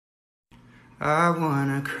I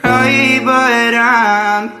wanna cry, but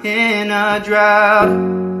I'm in a drought.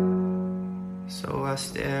 So I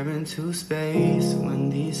stare into space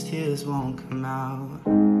when these tears won't come out.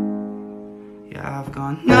 Yeah, I've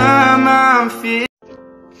gone numb, I'm feeling.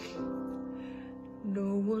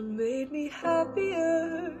 No one made me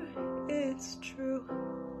happier, it's true.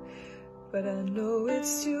 But I know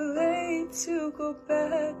it's too late to go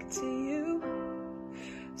back to you.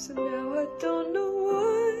 So now I don't know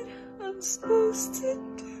what I'm supposed to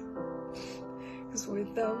do. 'Cause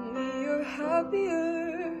without me you're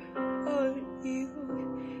happier, aren't you?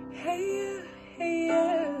 Hey yeah, hey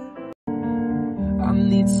yeah. I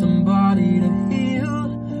need somebody to heal,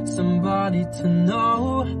 somebody to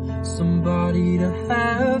know, somebody to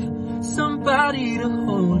have, somebody to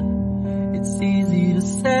hold. It's easy to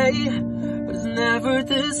say, but it's never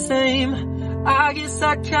the same. I guess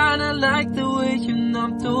I kinda like the way you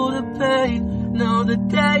numb through the pain. Now the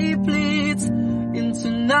day bleeds into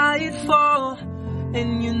nightfall,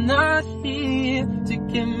 and you're not here to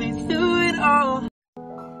get me through it all.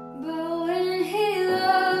 But when he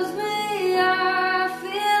loves me, I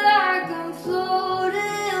feel like I'm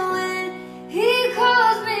floating. When he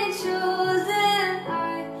calls me chosen,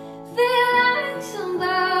 I feel like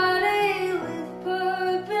somebody with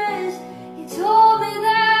purpose. He told me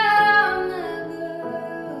that I'm never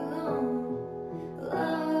alone,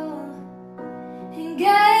 and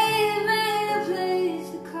gave me a place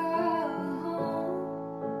to call home.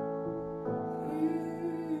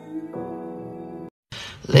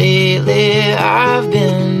 Lately I've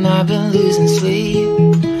been losing sleep,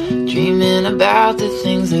 dreaming about the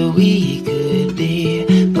things that we could be.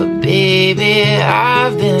 But baby,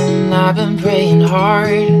 I've been praying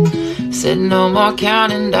hard. Said no more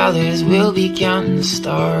counting dollars, we'll be counting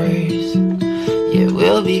stars. Yeah,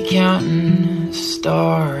 we'll be counting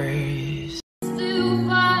stars. Still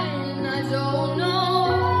fighting, I don't know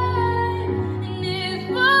why. And if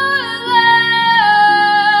my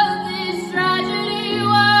love is tragedy,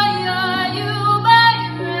 why are you my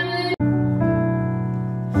remedy?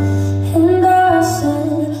 And I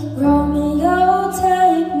said, Romeo,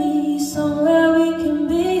 take me somewhere we can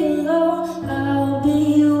be alone. I'll be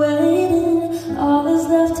waiting, all that's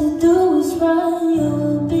left to do is run.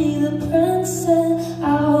 You'll be the princess,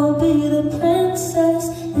 I'll be the